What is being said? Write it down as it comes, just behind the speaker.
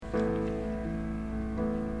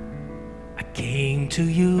came to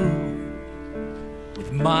you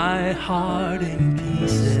with my heart in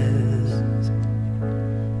pieces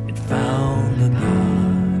and found a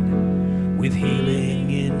God with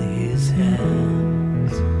healing in his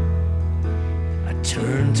hands. I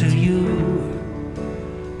turned to you,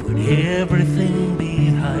 put everything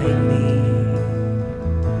behind me,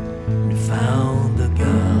 and found the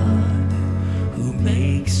God who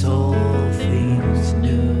makes all things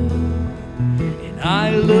new. And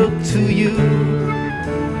I look to you,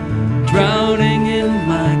 drowning in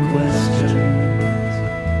my questions,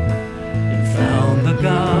 and found the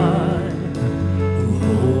God who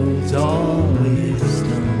holds all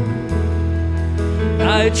wisdom.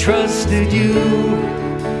 I trusted you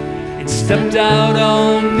and stepped out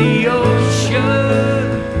on the ocean.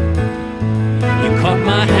 You caught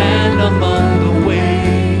my hand among the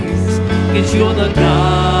waves, 'cause you're the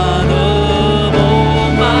God of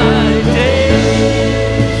all my days.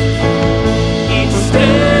 Each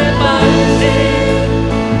step I take,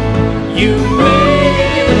 you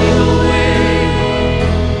make a way,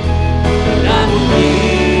 and I will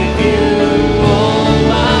give you all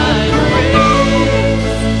my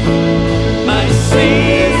praise. My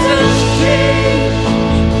seasons change,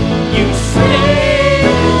 you stay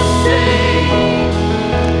the same.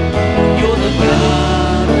 You're the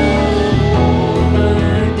God of all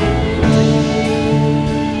my days.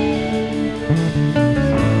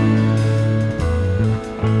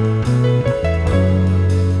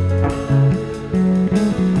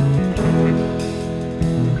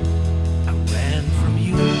 I ran from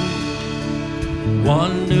you,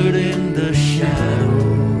 wandered in the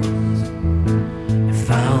shadows, and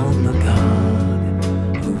found the God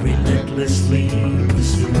who relentlessly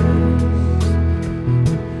pursues.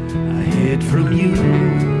 I hid from you,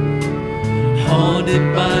 haunted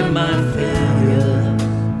by my failure,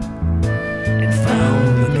 and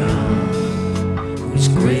found the God whose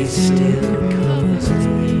grace still covers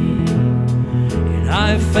me. And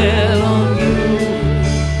I fell on you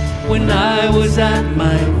when I was at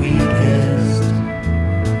my weakest,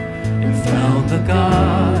 and found the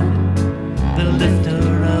God, the lifter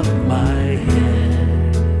of my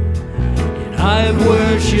head. And I've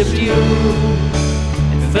worshipped you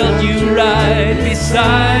and felt you right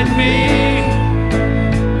beside me.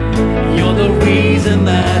 You're the reason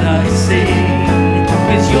that I sing,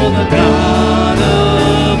 'cause you're the God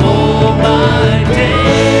of all my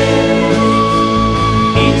days.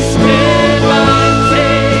 Each step I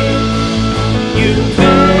take, you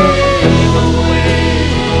make a way,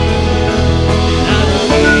 and I will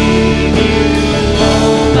give you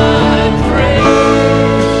all my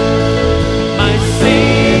praise. My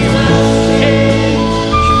seasons change,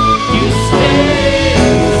 you stay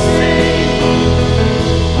the same.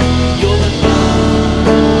 You're the God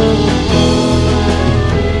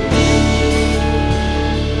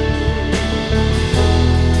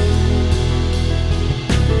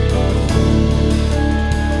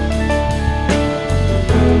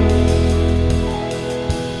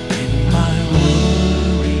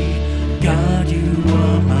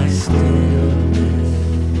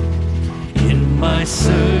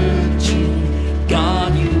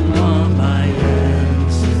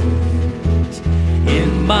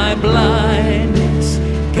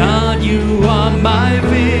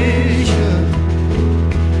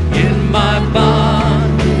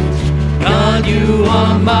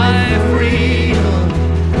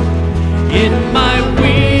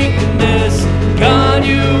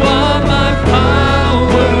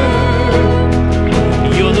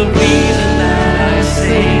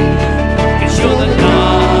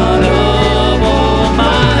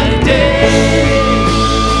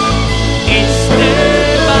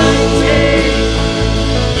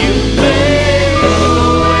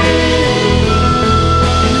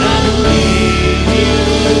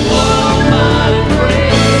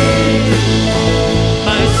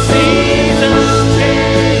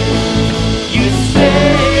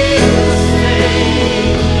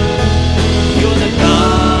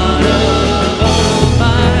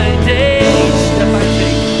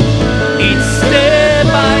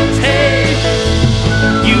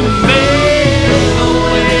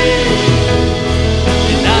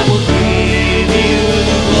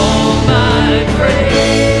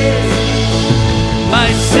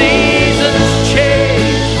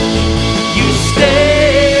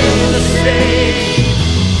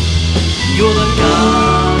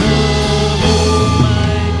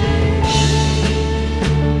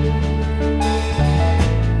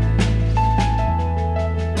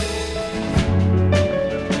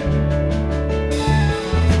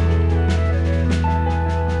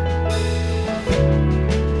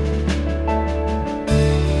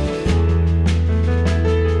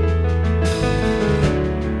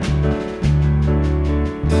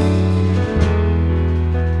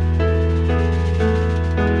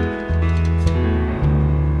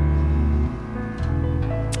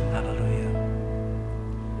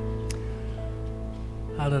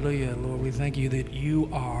Hallelujah, Lord. We thank you that you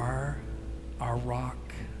are our rock,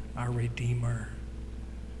 our Redeemer.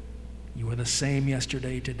 You are the same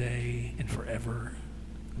yesterday, today, and forever,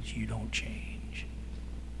 because you don't change.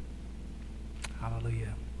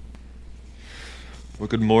 Hallelujah. Well,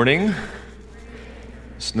 good morning.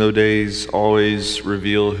 Snow days always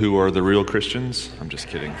reveal who are the real Christians. I'm just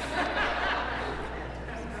kidding.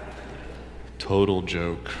 Total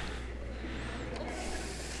joke.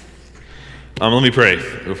 Let me pray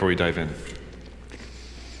before we dive in.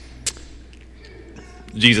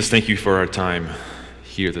 Jesus, thank you for our time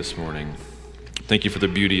here this morning. Thank you for the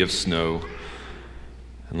beauty of snow.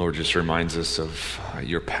 And Lord, just reminds us of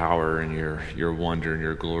your power and your wonder and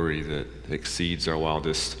your glory that exceeds our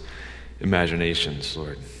wildest imaginations,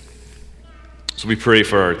 Lord. So we pray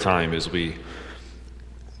for our time as we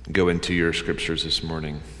go into your scriptures this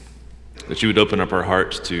morning, that you would open up our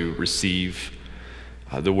hearts to receive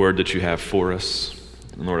the word that you have for us.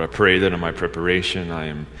 And Lord, I pray that in my preparation I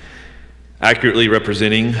am accurately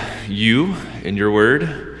representing you and your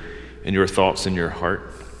word and your thoughts in your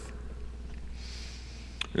heart.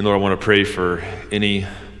 And Lord, I want to pray for any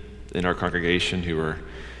in our congregation who are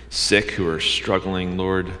sick, who are struggling,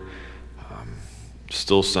 Lord.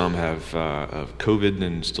 Still some have of COVID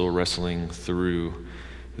and still wrestling through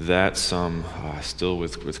that. Some still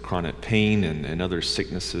with chronic pain and other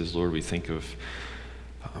sicknesses. Lord, we think of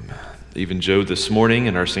even Joe this morning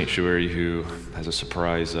in our sanctuary who has a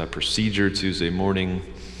surprise procedure Tuesday morning.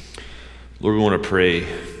 Lord, we want to pray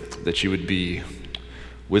that you would be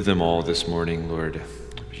with them all this morning, Lord.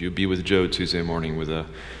 You would be with Joe Tuesday morning with a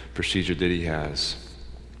procedure that he has.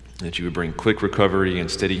 That you would bring quick recovery and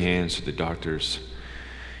steady hands to the doctors.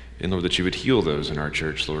 And Lord, that you would heal those in our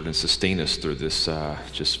church, Lord, and sustain us through this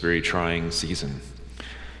just very trying season.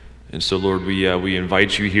 And so, Lord, we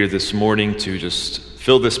invite you here this morning to just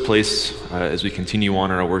fill this place as we continue on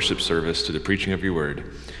in our worship service to the preaching of your word.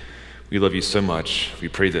 We love you so much. We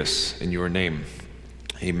pray this in your name.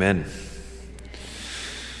 Amen.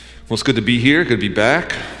 Well, it's good to be here. Good to be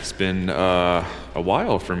back. It's been a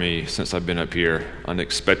while for me since I've been up here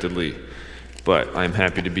unexpectedly, but I'm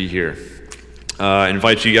happy to be here. I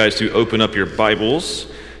invite you guys to open up your Bibles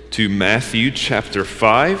to Matthew chapter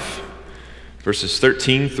 5, verses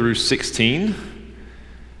 13 through 16.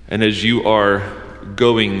 And as you are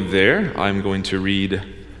going there, I'm going to read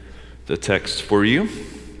the text for you.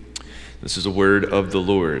 This is a word of the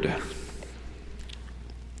Lord.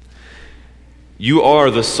 You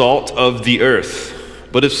are the salt of the earth,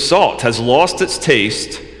 but if salt has lost its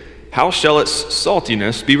taste, how shall its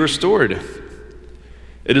saltiness be restored?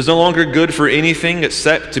 It is no longer good for anything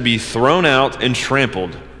except to be thrown out and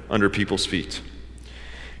trampled under people's feet.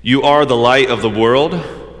 You are the light of the world.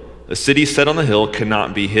 A city set on the hill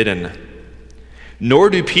cannot be hidden.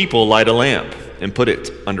 Nor do people light a lamp and put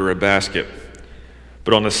it under a basket,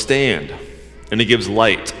 but on a stand, and it gives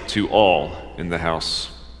light to all in the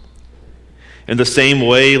house. In the same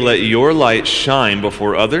way, let your light shine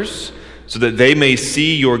before others, so that they may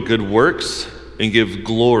see your good works and give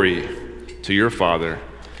glory to your Father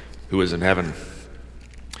who is in heaven.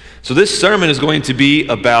 So this sermon is going to be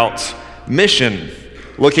about mission,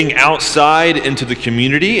 looking outside into the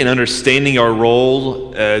community and understanding our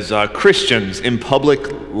role as Christians in public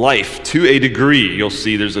life to a degree. You'll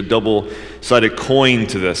see there's a double-sided coin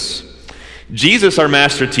to this. Jesus, our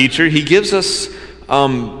master teacher, he gives us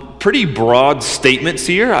pretty broad statements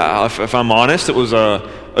here. If I'm honest, it was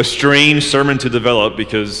a strange sermon to develop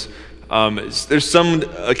because there's some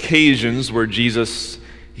occasions where Jesus,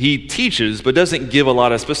 he teaches but doesn't give a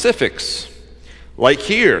lot of specifics. Like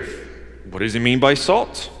here, what does he mean by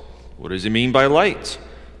salt? What does he mean by light?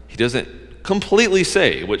 He doesn't completely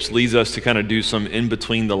say, which leads us to kind of do some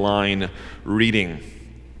in-between-the-line reading.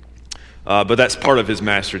 But that's part of his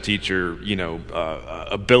master teacher,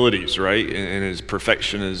 abilities, right? And his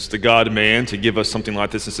perfection as the God-man to give us something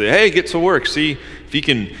like this and say, hey, get to work. See if you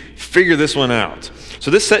can figure this one out. So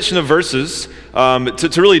this section of verses,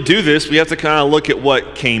 to really do this, we have to kind of look at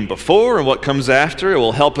what came before and what comes after. It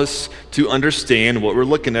will help us to understand what we're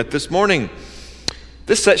looking at this morning.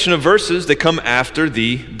 This section of verses, they come after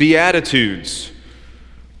the Beatitudes,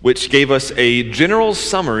 which gave us a general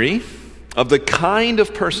summary of the kind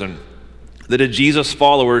of person that a Jesus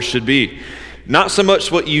follower should be. Not so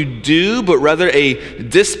much what you do, but rather a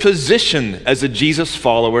disposition as a Jesus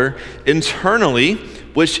follower internally,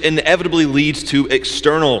 which inevitably leads to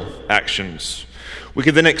external actions. We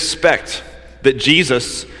can then expect that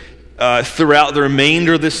Jesus, throughout the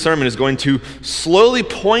remainder of this sermon, is going to slowly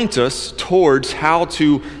point us towards how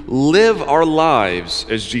to live our lives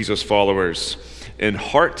as Jesus followers in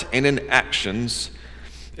heart and in actions,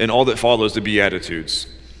 and all that follows the Beatitudes.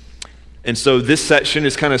 And so this section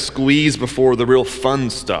is kind of squeezed before the real fun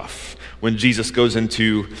stuff, when Jesus goes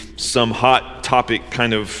into some hot topic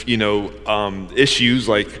kind of, issues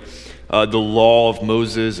like the law of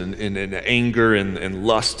Moses and anger and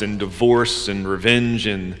lust and divorce and revenge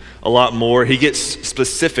and a lot more. He gets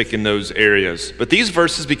specific in those areas. But these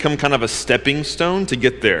verses become kind of a stepping stone to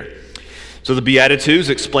get there. So the Beatitudes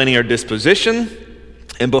explaining our disposition,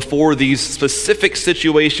 and before these specific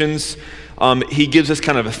situations, he gives us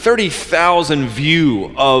kind of a 30,000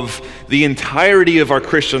 view of the entirety of our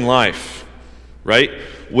Christian life, right?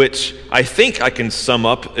 Which I think I can sum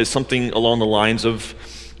up as something along the lines of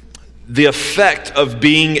the effect of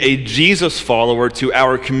being a Jesus follower to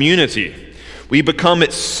our community. We become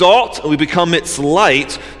its salt, we become its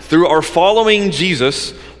light through our following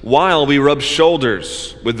Jesus while we rub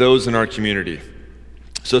shoulders with those in our community.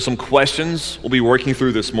 So some questions we'll be working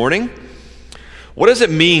through this morning. What does it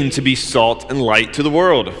mean to be salt and light to the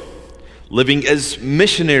world? Living as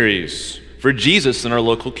missionaries for Jesus in our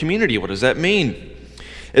local community, what does that mean?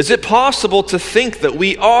 Is it possible to think that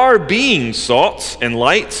we are being salt and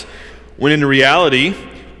light when in reality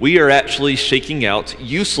we are actually shaking out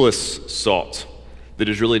useless salt that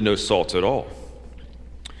is really no salt at all?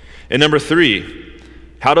 And number 3,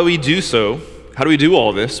 how do we do so? How do we do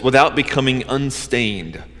all this without becoming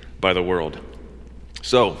unstained by the world?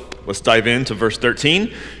 So, let's dive into verse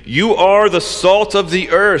 13. You are the salt of the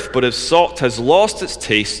earth, but if salt has lost its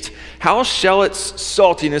taste, how shall its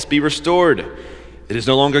saltiness be restored? It is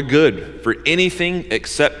no longer good for anything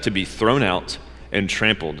except to be thrown out and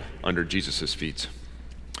trampled under Jesus' feet.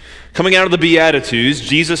 Coming out of the Beatitudes,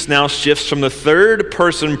 Jesus now shifts from the third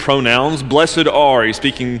person pronouns, blessed are. He's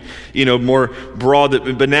speaking, more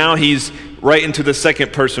broad, but now he's right into the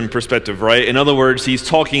second person perspective, right? In other words, he's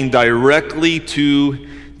talking directly to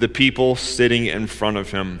the people sitting in front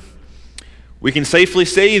of him. We can safely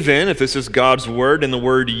say then, if this is God's word and the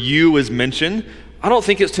word you is mentioned, I don't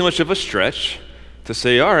think it's too much of a stretch to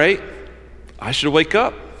say, all right, I should wake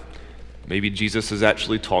up. Maybe Jesus is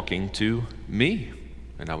actually talking to me.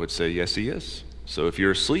 And I would say, yes, he is. So if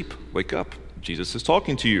you're asleep, wake up. Jesus is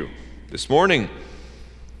talking to you this morning.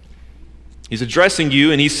 He's addressing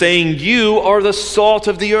you, and he's saying, you are the salt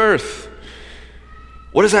of the earth.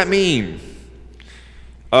 What does that mean?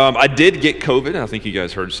 I did get COVID. I think you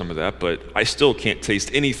guys heard some of that, but I still can't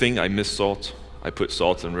taste anything. I miss salt. I put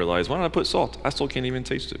salt and realized, why don't I put salt? I still can't even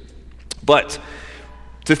taste it. But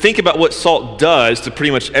to think about what salt does to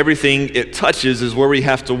pretty much everything it touches is where we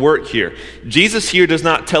have to work here. Jesus here does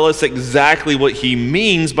not tell us exactly what he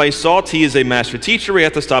means by salt. He is a master teacher. We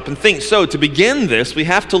have to stop and think. So to begin this, we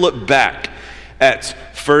have to look back at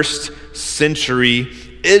first century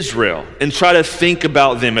Israel and try to think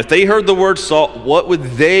about them. If they heard the word salt, what would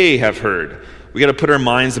they have heard? We got to put our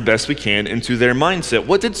minds the best we can into their mindset.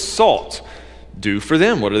 What did salt do for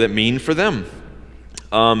them? What did it mean for them?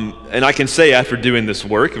 And I can say after doing this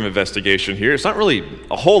work of investigation here, it's not really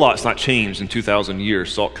a whole lot's not changed in 2,000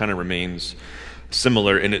 years. Salt kind of remains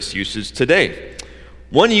similar in its usage today.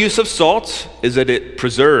 One use of salt is that it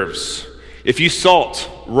preserves. If you salt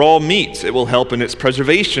raw meat, it will help in its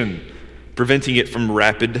preservation, preventing it from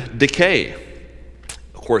rapid decay.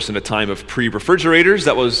 Of course, in a time of pre-refrigerators,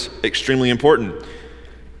 that was extremely important.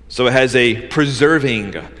 So it has a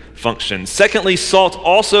preserving function. Secondly, salt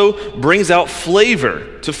also brings out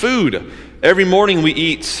flavor to food. Every morning we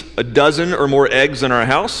eat a dozen or more eggs in our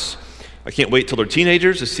house. I can't wait till they're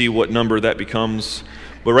teenagers to see what number that becomes,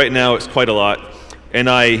 but right now it's quite a lot. And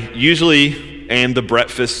I usually am the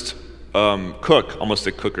breakfast cook.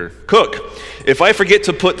 If I forget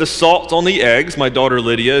to put the salt on the eggs, my daughter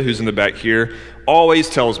Lydia, who's in the back here, always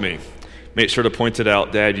tells me, make sure to point it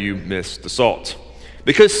out, Dad, you missed the salt.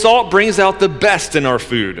 Because salt brings out the best in our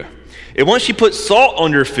food. And once you put salt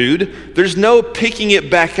on your food, there's no picking it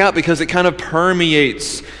back out because it kind of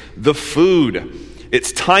permeates the food.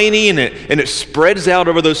 It's tiny and it spreads out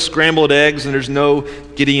over those scrambled eggs, and there's no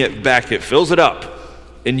getting it back. It fills it up.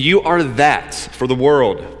 And you are that for the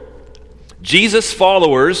world. Jesus'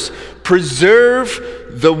 followers preserve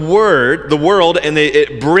the world, and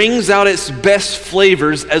it brings out its best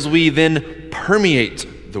flavors as we then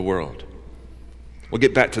permeate the world. We'll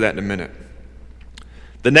get back to that in a minute.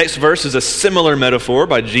 The next verse is a similar metaphor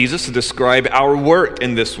by Jesus to describe our work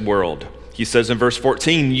in this world. He says in verse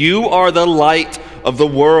 14, you are the light of the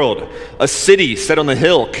world. A city set on the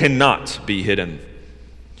hill cannot be hidden.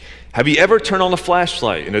 Have you ever turned on a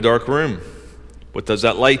flashlight in a dark room? What does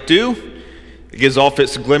that light do? It gives off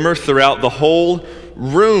its glimmer throughout the whole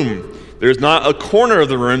room. There's not a corner of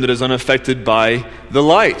the room that is unaffected by the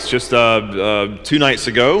lights. Just 2 nights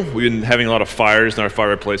ago, we've been having a lot of fires in our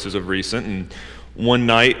fireplaces of recent, and one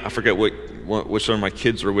night, I forget which one of my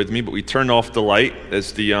kids were with me, but we turned off the light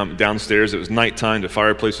as the downstairs. It was nighttime, the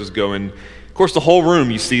fireplace was going. Of course, the whole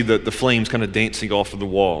room, you see the flames kind of dancing off of the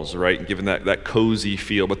walls, right, and giving that cozy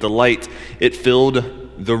feel. But the light, it filled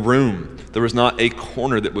the room. There was not a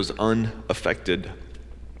corner that was unaffected.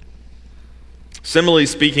 Similarly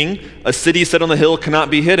speaking, a city set on the hill cannot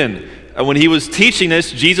be hidden. When he was teaching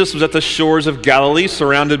this, Jesus was at the shores of Galilee,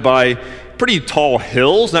 surrounded by pretty tall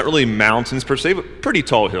hills, not really mountains per se, but pretty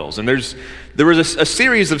tall hills. And there was a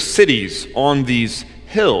series of cities on these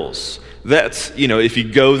hills that, if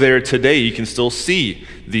you go there today, you can still see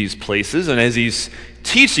these places. And as he's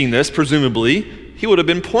teaching this, presumably, he would have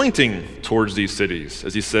been pointing towards these cities.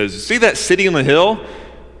 As he says, see that city on the hill?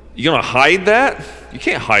 You gonna hide that? You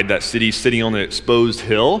can't hide that city sitting on the exposed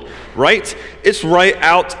hill, right? It's right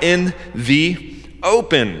out in the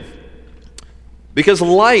open. Because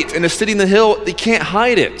light in a city in the hill, they can't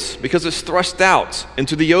hide it because it's thrust out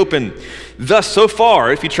into the open. Thus, so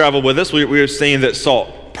far, if you travel with us, we are saying that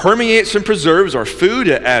salt permeates and preserves our food.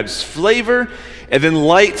 It adds flavor. And then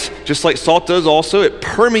light, just like salt does also, it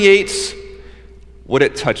permeates what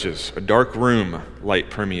it touches. A dark room, light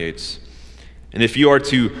permeates. And if you are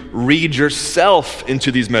to read yourself into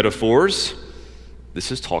these metaphors, this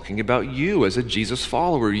is talking about you as a Jesus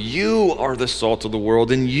follower. You are the salt of the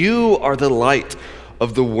world, and you are the light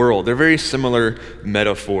of the world. They're very similar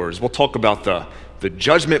metaphors. We'll talk about the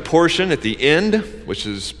judgment portion at the end, which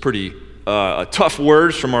is pretty tough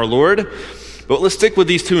words from our Lord. But let's stick with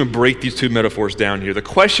these two and break these two metaphors down here. The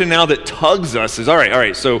question now that tugs us is, all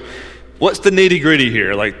right, so what's the nitty-gritty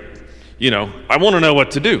here? I want to know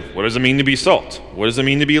what to do. What does it mean to be salt? What does it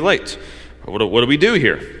mean to be light? What do we do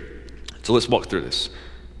here? So let's walk through this.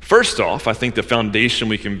 First off, I think the foundation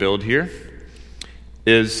we can build here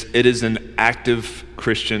is it is an active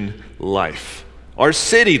Christian life. Our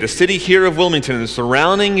city, the city here of Wilmington and the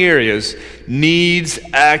surrounding areas, needs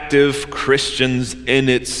active Christians in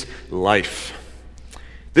its life.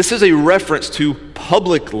 This is a reference to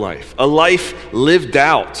public life, a life lived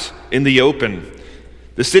out in the open.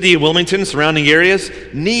 The city of Wilmington, surrounding areas,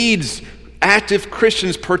 needs active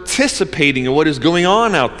Christians participating in what is going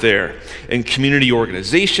on out there in community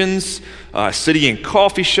organizations, sitting in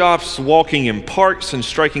coffee shops, walking in parks and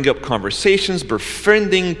striking up conversations,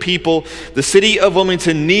 befriending people. The city of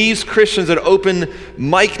Wilmington needs Christians that open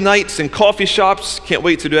mic nights in coffee shops. Can't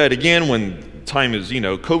wait to do that again when time is,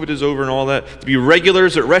 COVID is over and all that. To be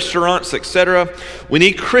regulars at restaurants, etc. We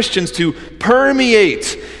need Christians to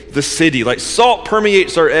permeate the city, like salt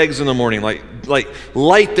permeates our eggs in the morning, like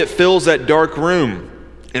light that fills that dark room.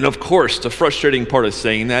 And of course, the frustrating part of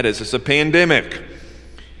saying that is it's a pandemic,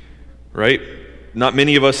 right? Not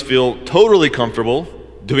many of us feel totally comfortable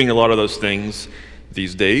doing a lot of those things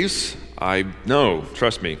these days. I know,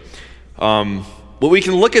 trust me. But we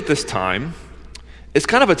can look at this time, it's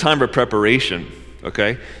kind of a time of preparation,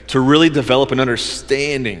 okay? To really develop an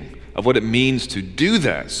understanding of what it means to do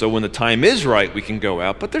that. So when the time is right, we can go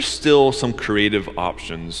out, but there's still some creative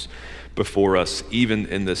options before us, even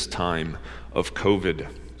in this time of COVID.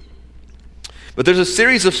 But there's a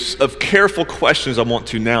series of careful questions I want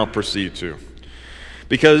to now proceed to.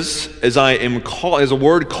 Because as a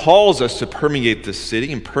word calls us to permeate this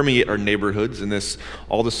city and permeate our neighborhoods and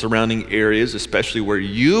all the surrounding areas, especially where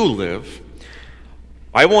you live,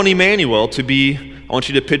 I want Emmanuel I want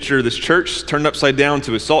you to picture this church turned upside down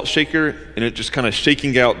to a salt shaker and it just kind of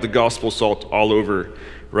shaking out the gospel salt all over,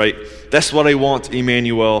 right? That's what I want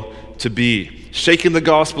Emmanuel to be. Shaking the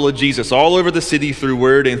gospel of Jesus all over the city through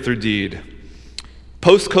word and through deed.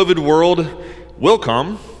 Post-COVID world will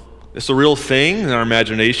come. It's a real thing in our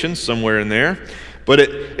imagination somewhere in there. But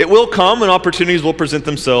it will come and opportunities will present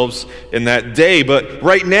themselves in that day. But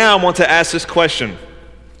right now I want to ask this question.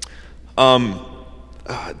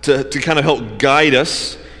 To kind of help guide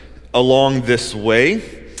us along this way.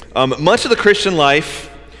 Much of the Christian life,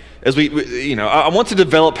 as I want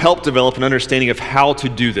to help develop an understanding of how to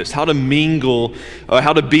do this, how to mingle,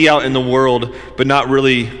 how to be out in the world, but not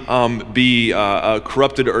really be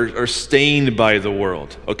corrupted or stained by the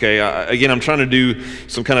world. Okay, again, I'm trying to do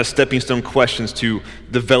some kind of stepping stone questions to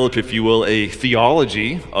develop, if you will, a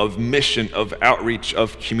theology of mission, of outreach,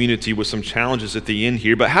 of community with some challenges at the end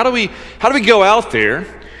here. But how do we go out there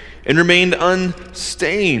and remain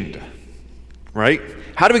unstained, right?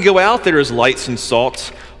 How do we go out there as lights and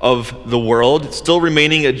salts of the world, still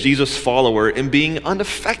remaining a Jesus follower and being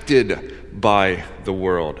unaffected by the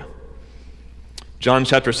world? John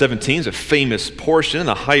chapter 17 is a famous portion,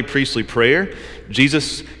 a high priestly prayer.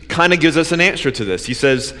 Jesus kind of gives us an answer to this. He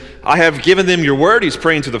says, I have given them your word. He's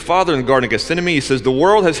praying to the Father in the Garden of Gethsemane. He says, the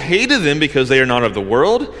world has hated them because they are not of the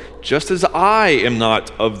world, just as I am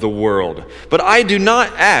not of the world. But I do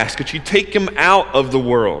not ask that you take them out of the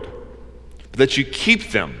world, but that you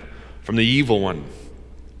keep them from the evil one.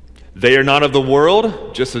 They are not of the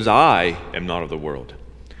world, just as I am not of the world.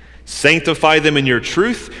 Sanctify them in your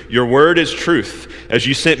truth. Your word is truth. As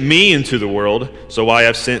you sent me into the world, so I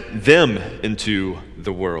have sent them into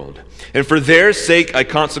the world. And for their sake I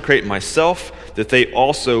consecrate myself, that they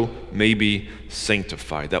also may be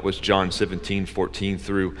sanctified. That was John 17, 14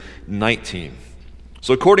 through 19.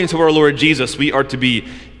 So according to our Lord Jesus, we are to be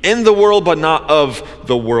in the world, but not of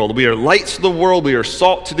the world. We are lights to the world. We are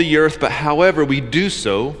salt to the earth. But however, we do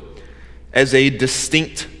so as a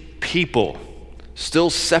distinct people, still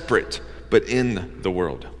separate, but in the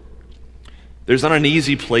world. There's not an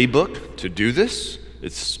easy playbook to do this.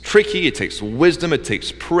 It's tricky. It takes wisdom. It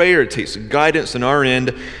takes prayer. It takes guidance on our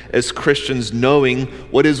end as Christians, knowing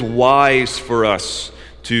what is wise for us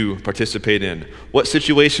to participate in. What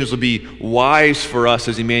situations would be wise for us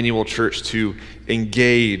as Emmanuel Church to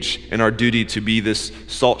engage in our duty to be this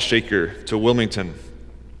salt shaker to Wilmington.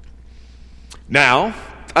 Now,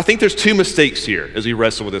 I think there's two mistakes here as we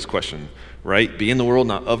wrestle with this question, right? Be in the world,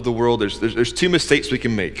 not of the world. There's two mistakes we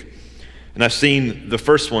can make. And I've seen the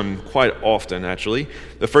first one quite often, actually.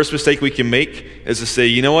 The first mistake we can make is to say,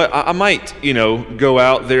 you know what, I might, go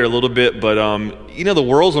out there a little bit, but, the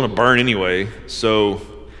world's going to burn anyway, so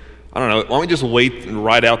I don't know, why don't we just wait and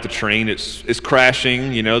ride out the train? It's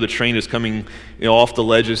crashing, the train is coming off the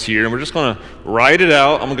ledges here, and we're just going to ride it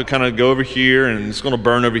out. I'm going to kind of go over here, and it's going to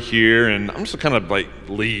burn over here, and I'm just going to kind of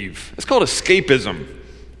leave. It's called escapism,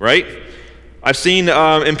 right? I've seen,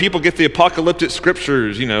 and people get the apocalyptic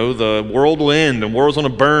scriptures, the world will end, and world's going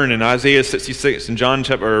to burn in Isaiah 66 and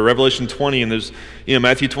Revelation 20, and there's,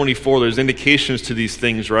 Matthew 24, there's indications to these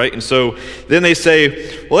things, right? And so then they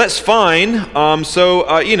say, well, that's fine. If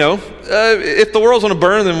the world's going to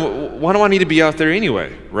burn, then why do I need to be out there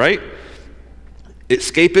anyway, right?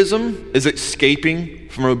 Escapism is escaping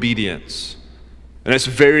from obedience. And it's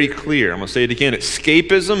very clear. I'm going to say it again.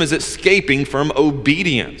 Escapism is escaping from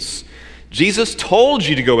obedience. Jesus told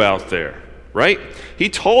you to go out there, right? He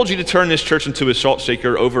told you to turn this church into a salt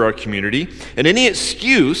shaker over our community. And any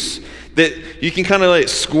excuse that you can kind of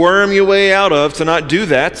squirm your way out of to not do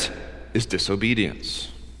that is disobedience.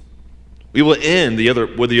 We will end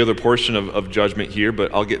with the other portion of judgment here,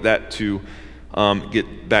 but I'll get back to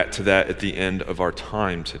that at the end of our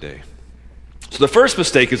time today. So the first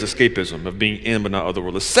mistake is escapism, of being in but not of the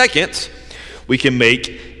world. The second we can make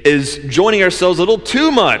is joining ourselves a little too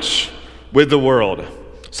much with the world.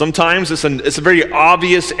 Sometimes it's a very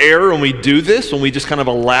obvious error when we do this, when we just kind of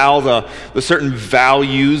allow the certain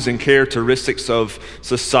values and characteristics of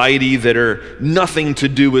society that are nothing to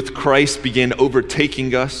do with Christ begin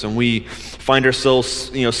overtaking us, and we find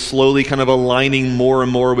ourselves slowly kind of aligning more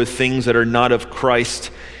and more with things that are not of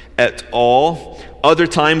Christ at all. Other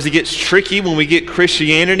times it gets tricky when we get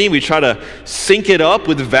Christianity. We try to sync it up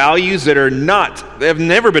with values that they have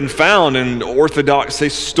never been found in Orthodox,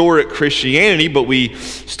 historic Christianity, but we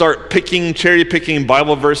start cherry picking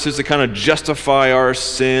Bible verses to kind of justify our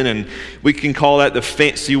sin, and we can call that, the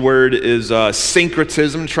fancy word is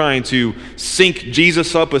syncretism, trying to sync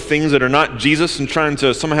Jesus up with things that are not Jesus and trying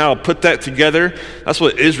to somehow put that together. That's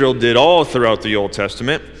what Israel did all throughout the Old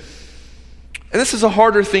Testament. And this is a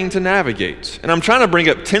harder thing to navigate. And I'm trying to bring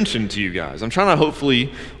up tension to you guys. I'm trying to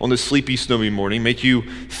hopefully, on this sleepy, snowy morning, make you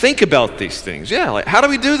think about these things. Yeah, how do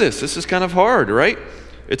we do this? This is kind of hard, right?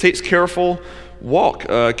 It takes careful walk,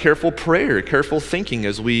 careful prayer, careful thinking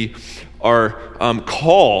as we are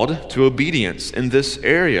called to obedience in this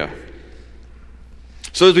area.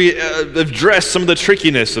 So as we address some of the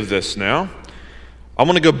trickiness of this now, I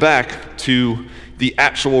want to go back to the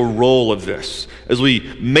actual role of this as we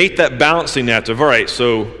make that balancing act of, all right,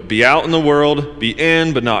 so be out in the world, be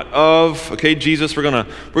in but not of. Okay, Jesus, we're gonna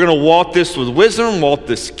walk this with wisdom, walk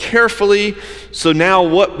this carefully. So now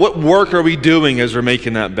what work are we doing as we're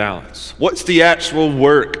making that balance? What's the actual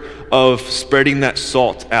work of spreading that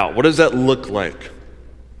salt out? What does that look like?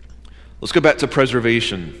 Let's go back to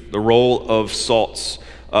preservation, the role of salt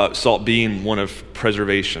being one of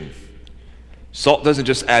preservation. Salt doesn't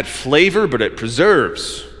just add flavor, but it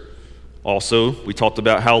preserves. Also, we talked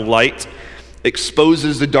about how light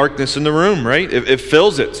exposes the darkness in the room, right? It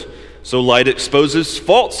fills it. So light exposes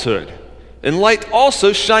falsehood. And light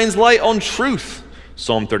also shines light on truth,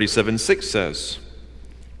 Psalm 37:6 says.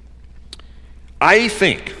 I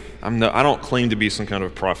think I don't claim to be some kind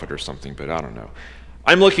of prophet or something, but I don't know.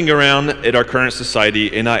 I'm looking around at our current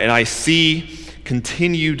society, and I see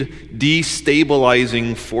continued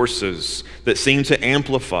destabilizing forces that seem to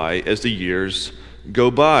amplify as the years go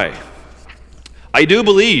by. I do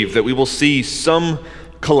believe that we will see some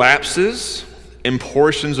collapses in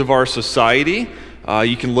portions of our society.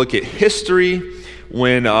 You can look at history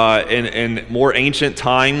when in more ancient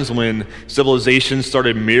times when civilization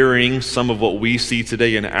started mirroring some of what we see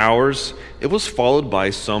today in ours. It was followed by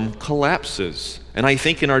some collapses. And I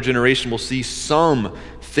think in our generation we'll see some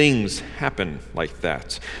things happen like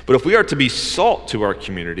that. But if we are to be salt to our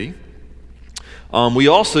community, we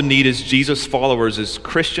also need, as Jesus followers, as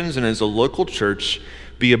Christians and as a local church,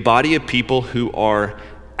 be a body of people who are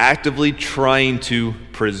actively trying to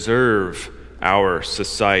preserve our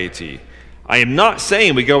society. I am not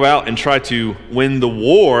saying we go out and try to win the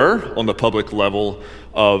war on the public level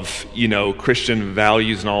of, Christian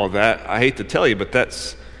values and all of that. I hate to tell you, but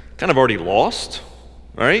that's kind of already lost,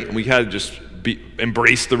 all right? We had to just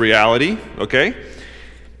embrace the reality, okay?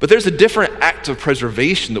 But there's a different act of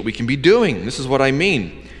preservation that we can be doing. This is what I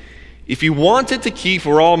mean. If you wanted to keep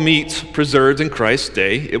raw meat preserved in Christ's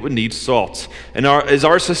day, it would need salt. And as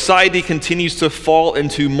our society continues to fall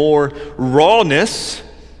into more rawness,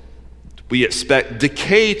 we expect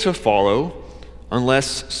decay to follow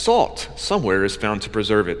unless salt somewhere is found to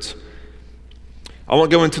preserve it. I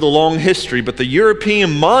won't go into the long history, but the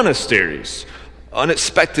European monasteries,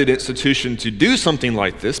 unexpected institution to do something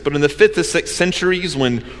like this, but in the 5th and 6th centuries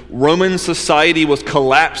when Roman society was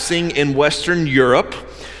collapsing in Western Europe,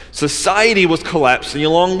 society was collapsing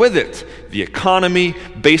along with it. The economy,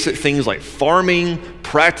 basic things like farming,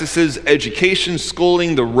 practices, education,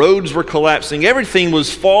 schooling, the roads were collapsing. Everything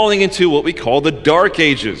was falling into what we call the Dark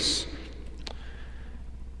Ages.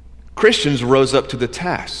 Christians rose up to the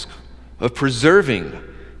task of preserving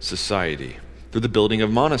society through the building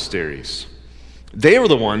of monasteries. They were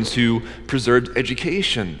the ones who preserved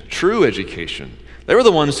education, true education. They were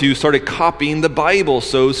the ones who started copying the Bible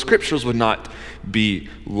so scriptures would not be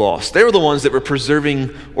lost. They were the ones that were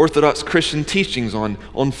preserving Orthodox Christian teachings on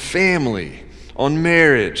family, on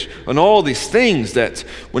marriage, on all these things that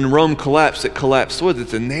when Rome collapsed, it collapsed with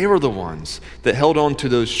it. And they were the ones that held on to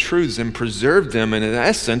those truths and preserved them, and in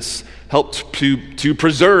essence helped to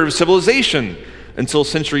preserve civilization. Until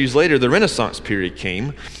centuries later, the Renaissance period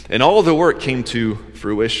came, and all the work came to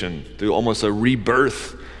fruition through almost a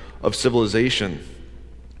rebirth of civilization.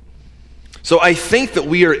 So I think that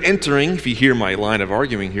we are entering, if you hear my line of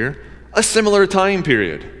arguing here, a similar time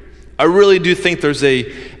period. I really do think there's a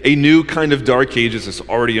new kind of dark ages that's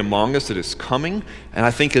already among us that is coming, and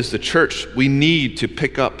I think as the church, we need to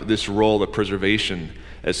pick up this role of preservation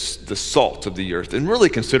as the salt of the earth and really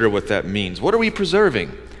consider what that means. What are we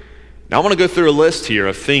preserving? Now, I want to go through a list here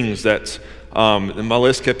of things that, and my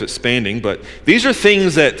list kept expanding, but these are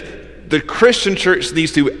things that the Christian church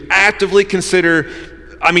needs to actively consider,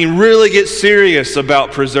 really get serious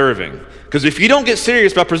about preserving. Because if you don't get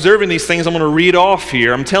serious about preserving these things I'm going to read off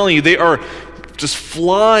here, I'm telling you, they are just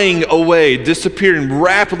flying away, disappearing,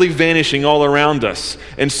 rapidly vanishing all around us.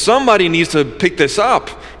 And somebody needs to pick this up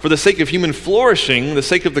for the sake of human flourishing, the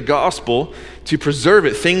sake of the gospel, to preserve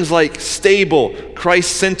it. Things like stable,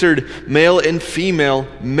 Christ-centered male and female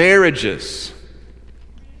marriages.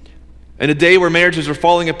 In a day where marriages are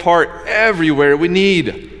falling apart everywhere, we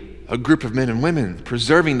need a group of men and women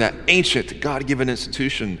preserving that ancient God-given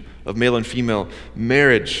institution of male and female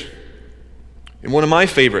marriage. And one of my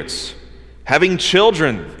favorites, having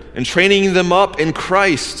children and training them up in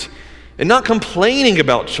Christ and not complaining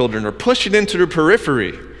about children or pushing them to the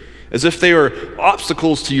periphery as if they are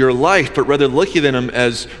obstacles to your life, but rather looking at them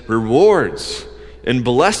as rewards and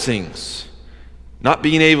blessings. Not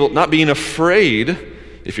being afraid,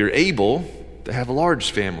 if you're able, to have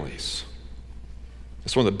large families.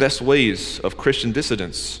 That's one of the best ways of Christian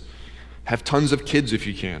dissidence. Have tons of kids if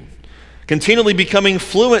you can. Continually becoming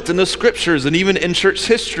fluent in the scriptures and even in church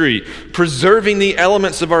history, preserving the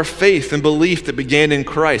elements of our faith and belief that began in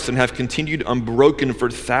Christ and have continued unbroken for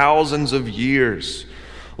thousands of years.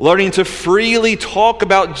 Learning to freely talk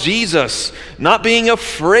about Jesus, not being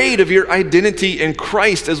afraid of your identity in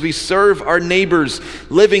Christ as we serve our neighbors,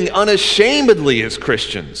 living unashamedly as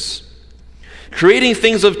Christians. Creating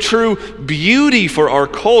things of true beauty for our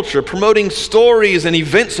culture, promoting stories and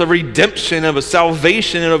events of redemption, of a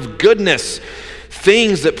salvation, and of goodness,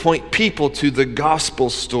 things that point people to the gospel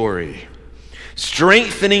story.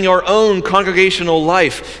 Strengthening our own congregational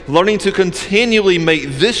life, learning to continually make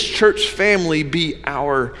this church family be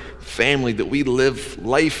our family that we live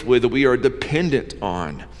life with, that we are dependent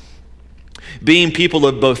on. Being people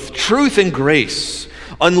of both truth and grace,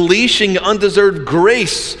 unleashing undeserved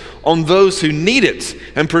grace on those who need it,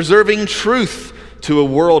 and preserving truth to a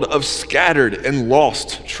world of scattered and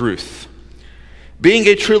lost truth. Being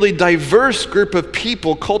a truly diverse group of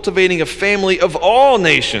people, cultivating a family of all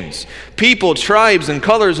nations, people, tribes, and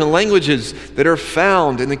colors and languages that are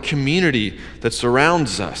found in the community that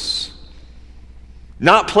surrounds us.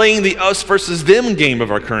 Not playing the us versus them game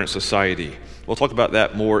of our current society. We'll talk about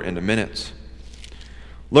that more in a minute.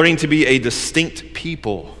 Learning to be a distinct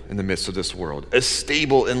people in the midst of this world, a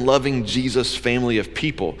stable and loving Jesus family of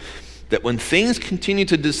people, that when things continue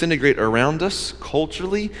to disintegrate around us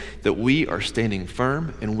culturally, that we are standing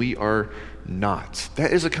firm and we are not.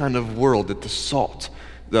 That is a kind of world that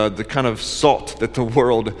the kind of salt that the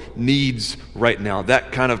world needs right now,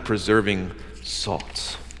 that kind of preserving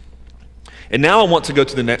salt. And now I want to go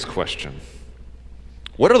to the next question.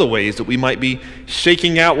 What are the ways that we might be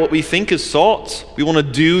shaking out what we think is salt? We want to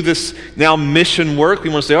do this now mission work. We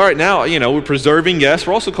want to say, all right, now, we're preserving, yes.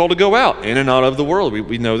 We're also called to go out, in and out of the world.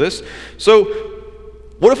 We know this. So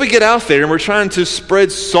what if we get out there and we're trying to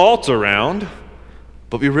spread salt around,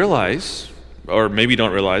 but we realize, or maybe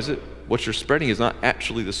don't realize it, what you're spreading is not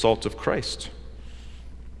actually the salt of Christ.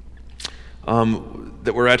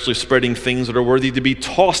 That we're actually spreading things that are worthy to be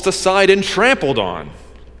tossed aside and trampled on.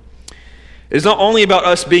 It's not only about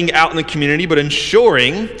us being out in the community, but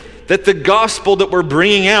ensuring that the gospel that we're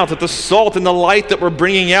bringing out, that the salt and the light that we're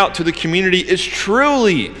bringing out to the community is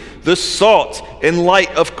truly the salt and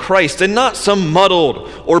light of Christ, and not some muddled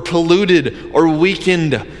or polluted or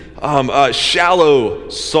weakened, shallow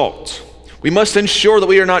salt. We must ensure that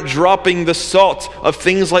we are not dropping the salt of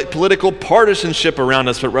things like political partisanship around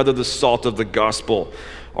us, but rather the salt of the gospel.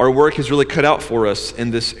 Our work is really cut out for us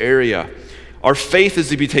in this area. Our faith is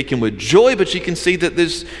to be taken with joy, but you can see that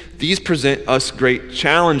these present us great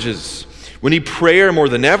challenges. We need prayer more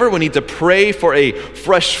than ever. We need to pray for a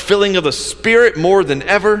fresh filling of the Spirit more than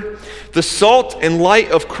ever. The salt and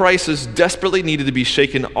light of Christ is desperately needed to be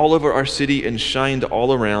shaken all over our city and shined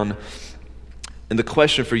all around. And the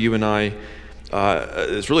question for you and I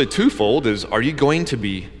is really twofold: are you going to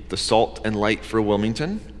be the salt and light for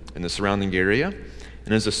Wilmington and the surrounding area?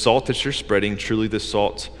 And is the salt that you're spreading truly the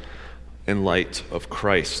salt and light of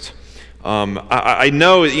Christ? I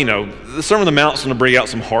know, the Sermon on the Mount is going to bring out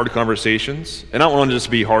some hard conversations, and I don't want to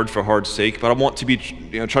just be hard for hard's sake, but I want to be,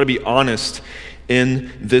 try to be honest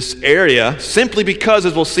in this area, simply because,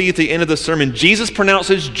 as we'll see at the end of the sermon, Jesus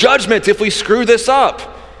pronounces judgment if we screw this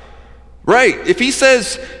up. Right? If he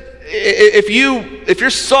says, if your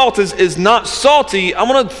salt is not salty, I'm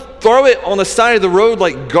going to throw it on the side of the road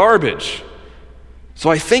like garbage.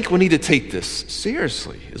 So I think we need to take this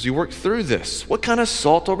seriously as we work through this. What kind of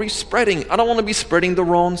salt are we spreading? I don't want to be spreading the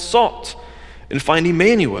wrong salt and find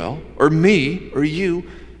Emmanuel or me or you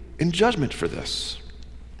in judgment for this.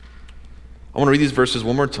 I want to read these verses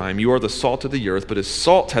one more time. You are the salt of the earth, but as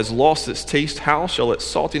salt has lost its taste, how shall its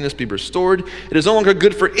saltiness be restored? It is no longer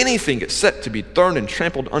good for anything except to be thrown and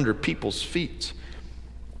trampled under people's feet.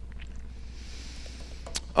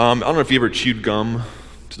 I don't know if you ever chewed gum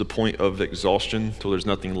to the point of exhaustion until there's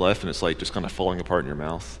nothing left and it's like just kind of falling apart in your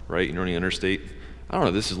mouth, right? You're on the interstate. I don't know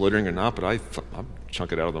if this is littering or not, but I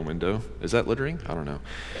chunk it out of the window. Is that littering? I don't know.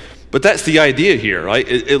 But that's the idea here, right?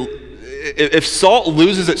 If salt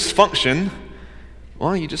loses its function,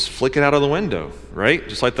 well, you just flick it out of the window, right?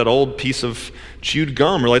 Just like that old piece of chewed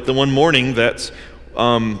gum, or like the one morning that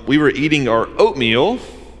we were eating our oatmeal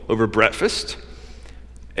over breakfast,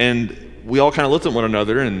 and we all kind of looked at one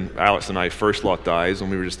another, and Alex and I first locked eyes,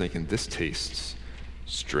 and we were just thinking, this tastes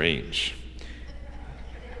strange.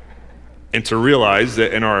 And to realize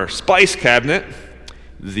that in our spice cabinet,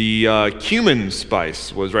 the cumin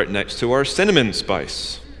spice was right next to our cinnamon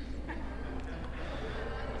spice.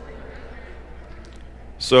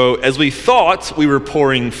 So as we thought we were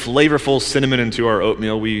pouring flavorful cinnamon into our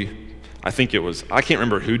oatmeal, I can't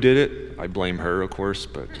remember who did it. I blame her, of course,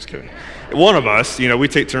 but just kidding. One of us, we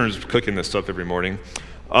take turns cooking this stuff every morning.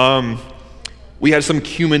 We had some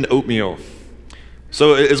cumin oatmeal.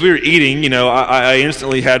 So as we were eating, I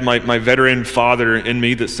instantly had my veteran father in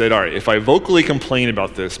me that said, all right, if I vocally complain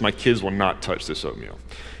about this, my kids will not touch this oatmeal.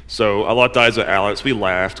 So I locked eyes with Alex. We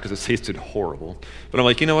laughed because it tasted horrible. But I'm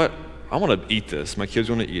like, you know what? I want to eat this. My kids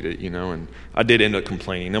want to eat it, and I did end up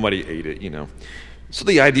complaining. Nobody ate it, So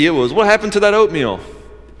the idea was, what happened to that oatmeal?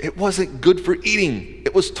 It wasn't good for eating.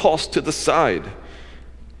 It was tossed to the side.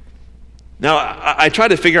 Now, I tried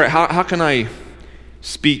to figure out how can I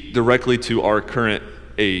speak directly to our current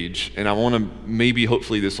age, and I want to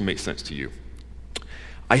hopefully this will make sense to you.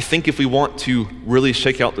 I think if we want to really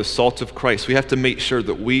shake out the salt of Christ, we have to make sure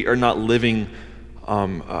that we are not living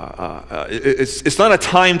it's not a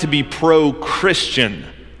time to be pro-Christian.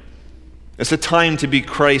 It's a time to be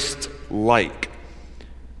Christ-like.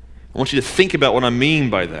 I want you to think about what I mean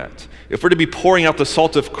by that. If we're to be pouring out the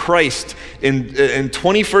salt of Christ in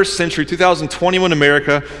 21st century, 2021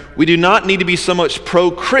 America, we do not need to be so much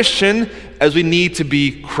pro-Christian as we need to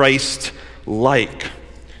be Christ-like.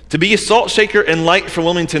 To be a salt shaker and light for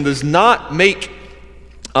Wilmington does not mean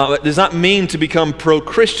to become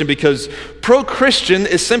pro-Christian, because pro-Christian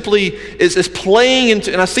is simply playing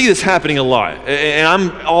into, and I see this happening a lot, and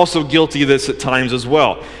I'm also guilty of this at times as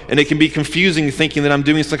well, and it can be confusing thinking that I'm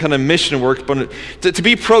doing some kind of mission work, but to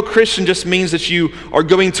be pro-Christian just means that you are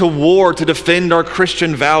going to war to defend our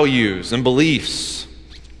Christian values and beliefs.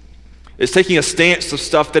 It's taking a stance of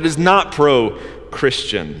stuff that is not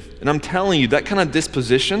pro-Christian, and I'm telling you, that kind of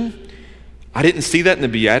disposition, I didn't see that in the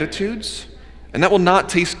Beatitudes. And that will not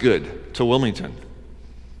taste good to Wilmington.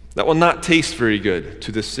 That will not taste very good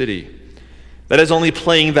to this city. That is only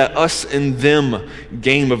playing that us and them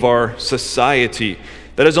game of our society.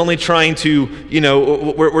 That is only trying to,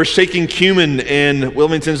 we're shaking cumin in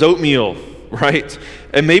Wilmington's oatmeal, right?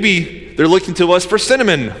 And maybe they're looking to us for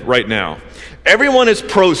cinnamon right now. Everyone is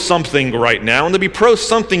pro-something right now, and to be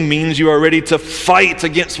pro-something means you are ready to fight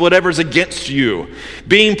against whatever's against you.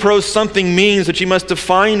 Being pro-something means that you must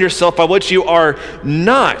define yourself by what you are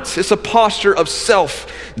not. It's a posture of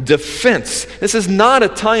self-defense. This is not a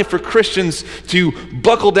time for Christians to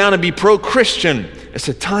buckle down and be pro-Christian. It's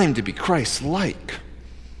a time to be Christ-like.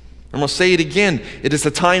 I'm going to say it again. It is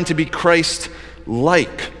a time to be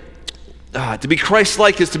Christ-like. To be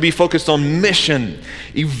Christ-like is to be focused on mission,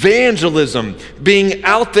 evangelism, being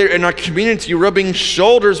out there in our community, rubbing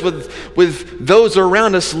shoulders with those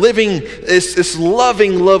around us, living this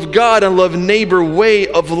loving, love God and love neighbor way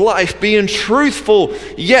of life, being truthful,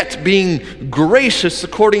 yet being gracious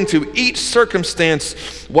according to each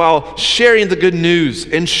circumstance, while sharing the good news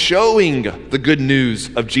and showing the good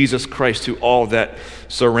news of Jesus Christ to all that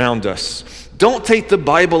surround us. Don't take the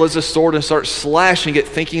Bible as a sword and start slashing it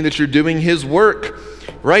thinking that you're doing His work,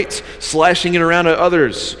 right? Slashing it around at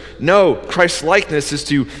others. No, Christ-likeness is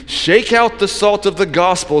to shake out the salt of the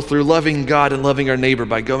gospel through loving God and loving our neighbor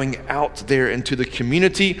by going out there into the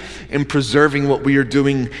community and preserving what we are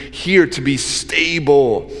doing here to be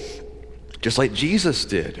stable, just like Jesus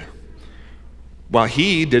did, while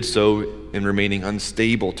He did so in remaining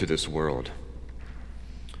unstable to this world.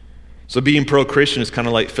 So being pro-Christian is kind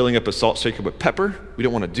of like filling up a salt shaker with pepper. We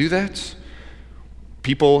don't want to do that.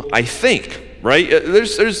 People, I think, right?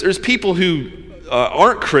 There's people who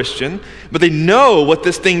aren't Christian, but they know what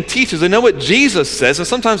this thing teaches. They know what Jesus says, and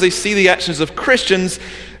sometimes they see the actions of Christians,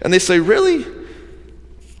 and they say, really?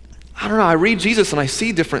 I don't know, I read Jesus and I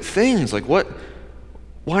see different things. Like what?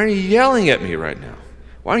 Why are you yelling at me right now?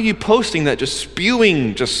 Why are you posting that, just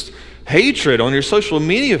spewing just hatred on your social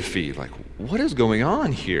media feed? Like, what is going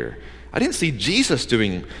on here? I didn't see Jesus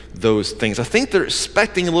doing those things. I think they're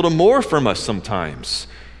expecting a little more from us sometimes.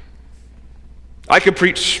 I could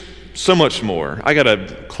preach so much more. I got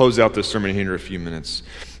to close out this sermon here in a few minutes.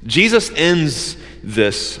 Jesus ends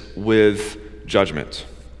this with judgment.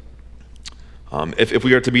 If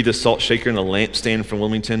we are to be the salt shaker and the lampstand from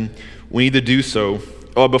Wilmington, we need to do so.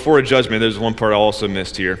 Oh, before a judgment, there's one part I also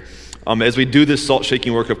missed here. As we do this salt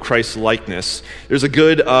shaking work of Christ's likeness, there's a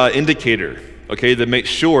good indicator, okay, that makes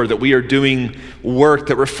sure that we are doing work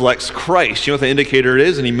that reflects Christ. You know what the indicator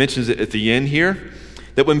is? And he mentions it at the end here.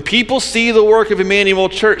 That when people see the work of Emmanuel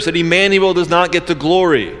Church, that Emmanuel does not get the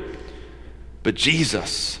glory, but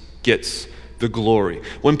Jesus gets the glory.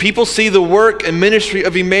 When people see the work and ministry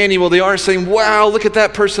of Emmanuel, they aren't saying, wow, look at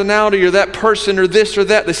that personality or that person or this or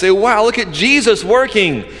that. They say, wow, look at Jesus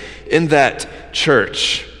working in that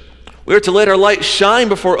church. We are to let our light shine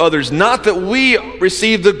before others, not that we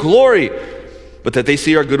receive the glory, but that they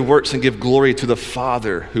see our good works and give glory to the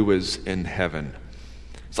Father who is in heaven.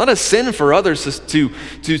 It's not a sin for others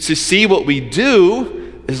to see what we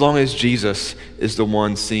do, as long as Jesus is the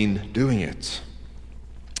one seen doing it.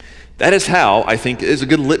 That is how, I think, is a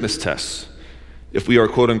good litmus test if we are,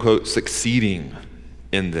 quote unquote, succeeding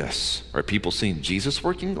in this. Are people seeing Jesus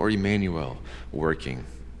working or Emmanuel working?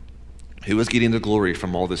 Who is getting the glory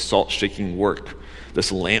from all this salt shaking work,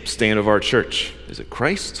 this lampstand of our church? Is it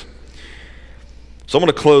Christ? So I'm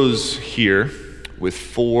going to close here with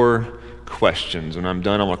 4 questions. When I'm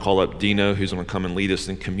done, I'm going to call up Dino, who's going to come and lead us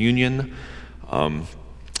in communion.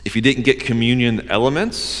 If you didn't get communion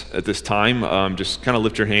elements at this time, just kind of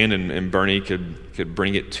lift your hand and Bernie could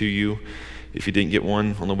bring it to you if you didn't get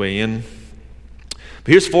one on the way in.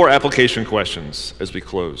 But here's 4 application questions as we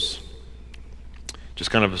close. Just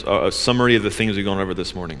kind of a summary of the things we've gone over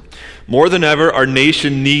this morning. More than ever, our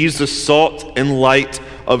nation needs the salt and light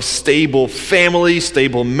of stable families,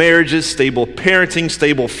 stable marriages, stable parenting,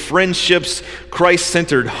 stable friendships,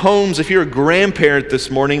 Christ-centered homes. If you're a grandparent this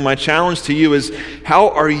morning, my challenge to you is, how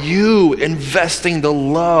are you investing the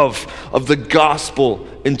love of the gospel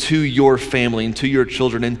into your family, into your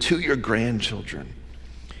children, into your grandchildren?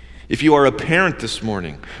 If you are a parent this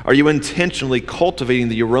morning, are you intentionally cultivating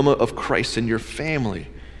the aroma of Christ in your family?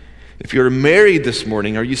 If you're married this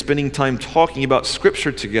morning, are you spending time talking about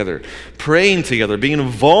Scripture together, praying together, being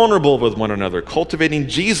vulnerable with one another, cultivating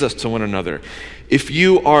Jesus to one another? If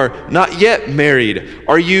you are not yet married,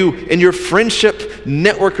 are you in your friendship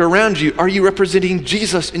network around you, are you representing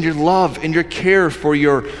Jesus in your love and your care for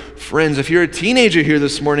your friends? If you're a teenager here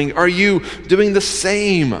this morning, are you doing the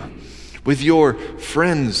same with your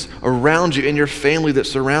friends around you and your family that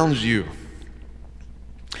surrounds you?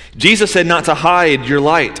 Jesus said not to hide your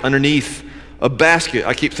light underneath a basket.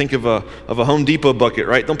 I keep thinking of a Home Depot bucket,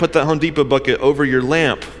 right? Don't put that Home Depot bucket over your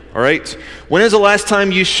lamp, all right? When is the last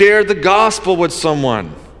time you shared the gospel with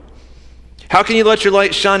someone? How can you let your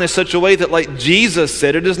light shine in such a way that, like Jesus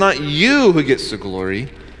said, it is not you who gets the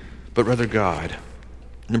glory, but rather God?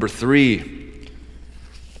 Number 3,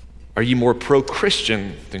 are you more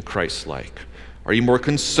pro-Christian than Christ-like? Are you more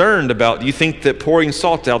concerned about, do you think that pouring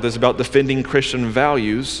salt out is about defending Christian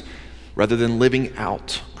values rather than living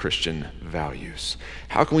out Christian values?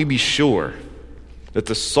 How can we be sure that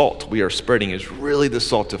the salt we are spreading is really the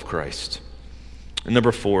salt of Christ? And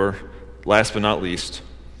number 4, last but not least,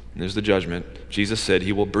 and there's the judgment. Jesus said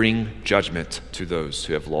he will bring judgment to those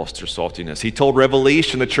who have lost their saltiness. He told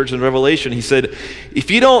Revelation, the church in Revelation, he said, if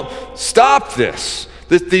you don't stop this,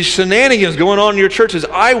 these shenanigans going on in your churches,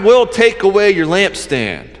 I will take away your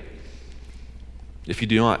lampstand if you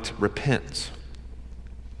do not repent.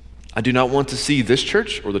 I do not want to see this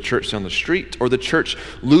church or the church down the street or the church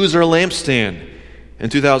lose our lampstand in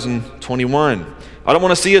 2021. I don't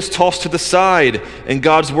want to see us tossed to the side in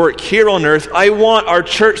God's work here on earth. I want our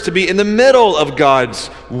church to be in the middle of God's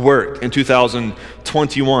work in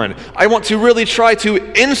 2021. I want to really try to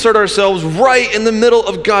insert ourselves right in the middle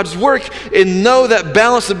of God's work and know that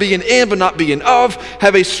balance of being in but not being of.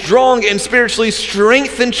 Have a strong and spiritually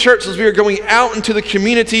strengthened church as we are going out into the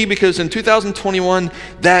community, because in 2021,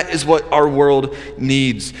 that is what our world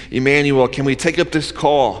needs. Emmanuel, can we take up this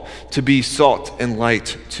call to be salt and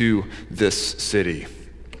light to this city?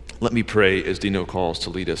 Let me pray as Dino calls to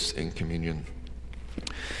lead us in communion.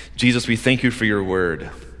 Jesus, we thank you for your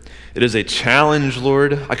word. It is a challenge,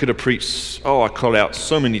 Lord. I could have preached, I called out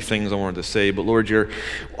so many things I wanted to say, but Lord,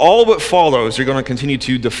 all what follows, you're going to continue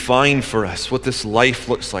to define for us what this life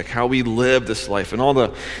looks like, how we live this life, and all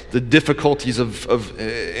the difficulties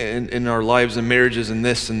in our lives and marriages and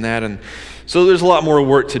this and that. And so there's a lot more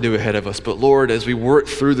work to do ahead of us. But Lord, as we work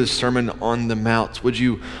through this Sermon on the Mount, would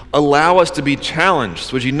you allow us to be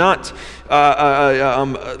challenged? Would you not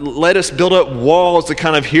let us build up walls to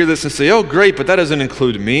kind of hear this and say, oh, great, but that doesn't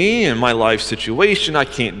include me and my life situation. I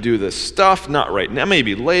can't do this stuff. Not right now,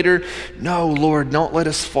 maybe later. No, Lord, don't let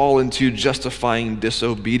us fall into justifying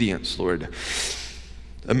disobedience, Lord.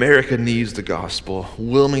 America needs the gospel.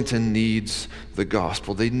 Wilmington needs the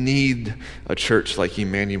gospel. They need a church like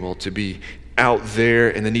Emmanuel to be out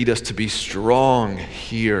there, and they need us to be strong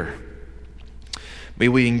here. May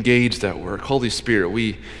we engage that work. Holy Spirit,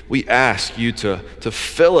 we ask you to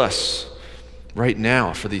fill us right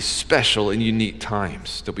now for these special and unique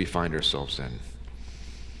times that we find ourselves in.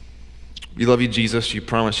 We love you, Jesus. You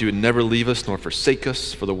promised you would never leave us nor forsake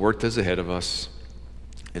us for the work that's ahead of us.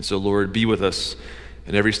 And so, Lord, be with us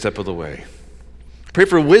in every step of the way. Pray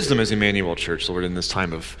for wisdom as Emmanuel Church, Lord, in this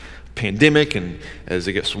time of pandemic and as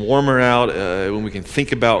it gets warmer out, when we can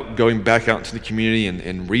think about going back out into the community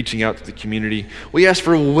and reaching out to the community. We ask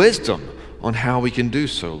for wisdom on how we can do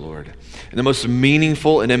so, Lord, in the most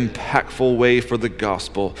meaningful and impactful way for the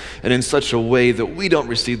gospel, and in such a way that we don't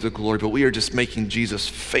receive the glory, but we are just making Jesus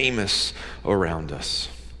famous around us.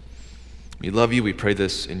 We love you. We pray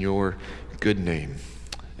this in your good name.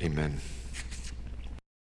 Amen.